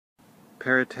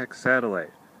Paratech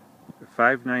Satellite,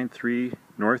 593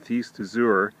 Northeast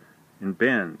Azure in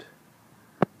Bend.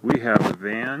 We have a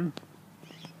van,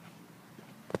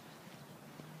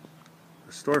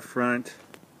 a storefront,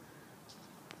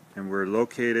 and we're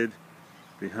located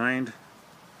behind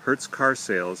Hertz Car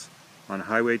Sales on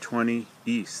Highway 20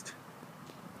 East.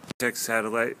 Paratech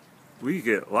Satellite, we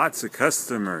get lots of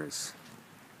customers.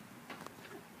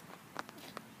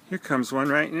 Here comes one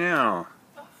right now.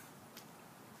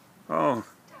 Oh,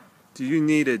 do you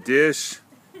need a dish?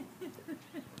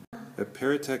 At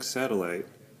Paratech Satellite,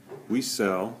 we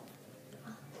sell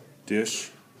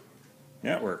Dish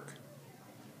Network,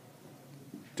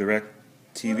 Direct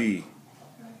TV,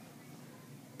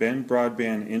 Bend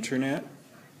Broadband Internet,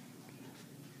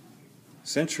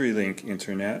 CenturyLink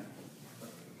Internet,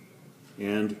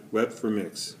 and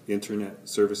Web4Mix Internet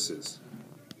Services.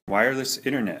 Wireless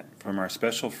Internet from our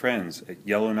special friends at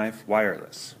Yellowknife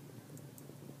Wireless.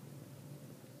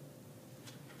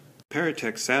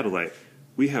 Paratech Satellite,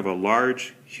 we have a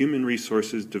large human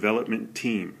resources development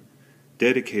team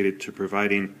dedicated to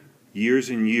providing years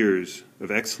and years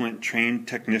of excellent trained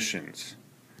technicians.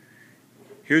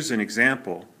 Here's an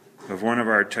example of one of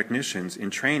our technicians in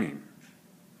training.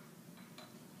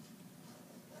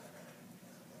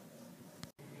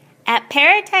 At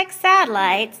Paratech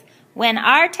Satellites, when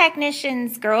our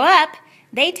technicians grow up,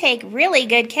 they take really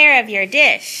good care of your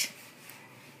dish.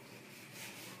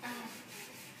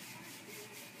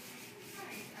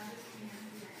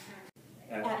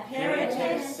 At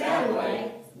Paratech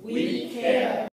Satellite, we care.